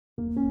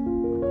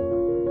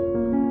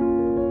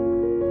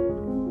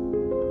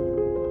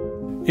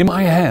In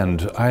my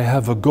hand I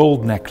have a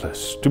gold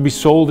necklace to be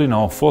sold in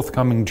our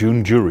forthcoming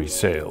June jewelry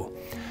sale.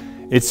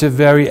 It's a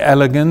very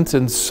elegant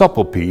and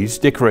supple piece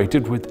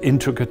decorated with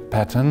intricate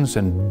patterns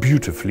and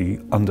beautifully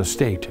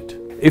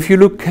understated. If you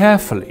look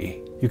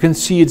carefully, you can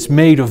see it's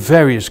made of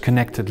various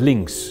connected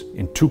links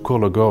in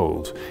two-color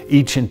gold,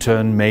 each in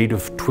turn made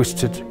of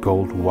twisted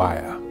gold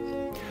wire.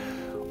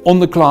 On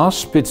the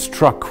clasp it's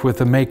struck with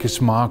the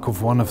maker's mark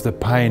of one of the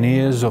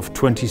pioneers of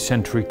 20th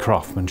century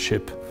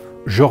craftsmanship,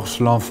 Georges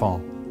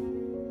Lenfant.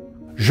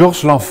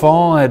 Georges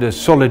Lenfant had a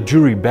solid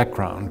jewelry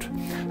background,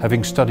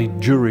 having studied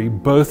jewelry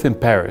both in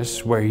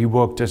Paris, where he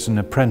worked as an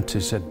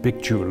apprentice at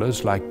big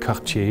jewelers like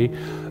Cartier,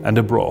 and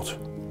abroad.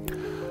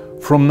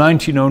 From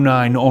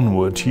 1909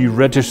 onward, he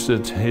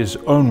registered his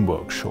own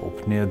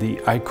workshop near the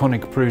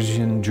iconic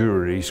Parisian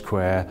jewelry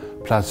square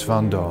Place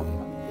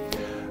Vendôme.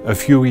 A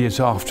few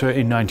years after,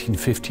 in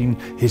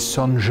 1915, his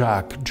son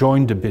Jacques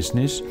joined the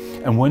business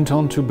and went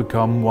on to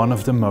become one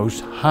of the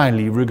most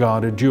highly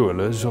regarded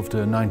jewelers of the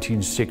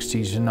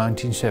 1960s and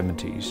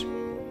 1970s,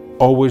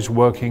 always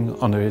working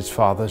under his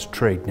father's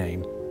trade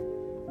name.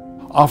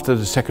 After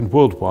the Second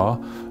World War,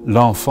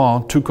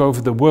 Lenfant took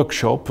over the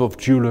workshop of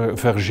jeweler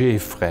Verger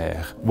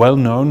Frères, well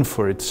known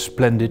for its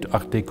splendid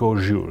Art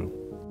Déco jewel.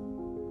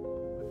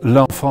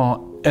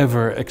 Lenfant's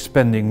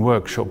ever-expanding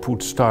workshop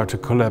would start a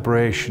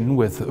collaboration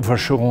with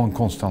Vacheron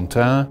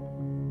Constantin,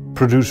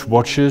 produced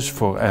watches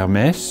for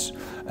Hermès,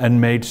 and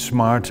made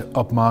smart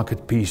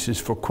upmarket pieces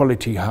for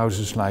quality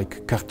houses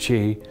like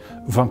Cartier,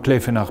 Van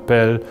Cleef &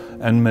 Arpels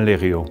and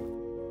Mellerio.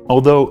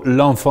 Although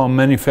Lenfant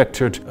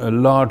manufactured a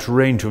large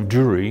range of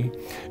jewelry,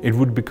 it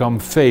would become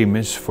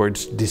famous for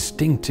its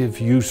distinctive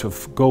use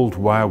of gold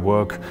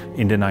wirework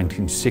in the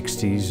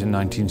 1960s and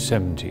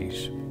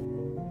 1970s.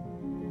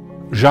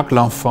 Jacques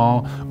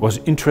Lenfant was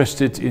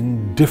interested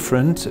in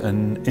different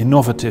and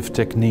innovative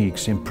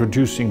techniques in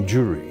producing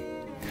jewelry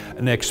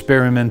and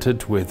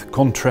experimented with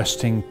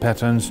contrasting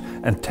patterns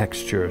and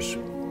textures.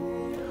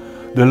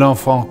 The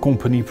Lenfant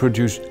company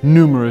produced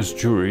numerous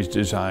jewelry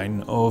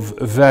designs of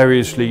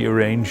variously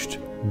arranged,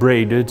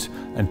 braided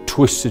and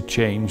twisted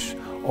chains,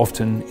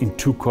 often in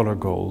two-color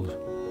gold.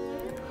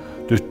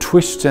 The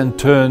twists and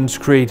turns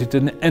created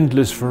an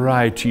endless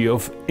variety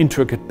of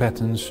intricate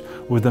patterns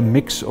with a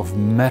mix of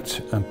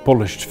matte and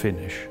polished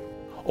finish.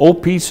 All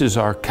pieces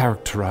are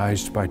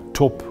characterized by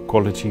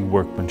top-quality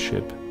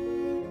workmanship.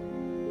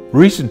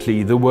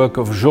 Recently, the work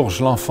of Georges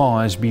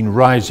Lenfant has been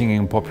rising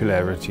in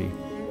popularity.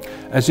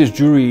 As his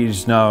jewelry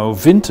is now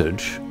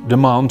vintage,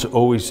 demand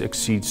always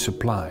exceeds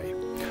supply.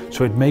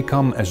 So it may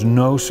come as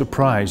no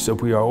surprise that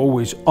we are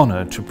always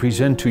honored to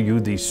present to you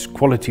these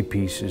quality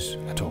pieces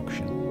at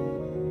auction.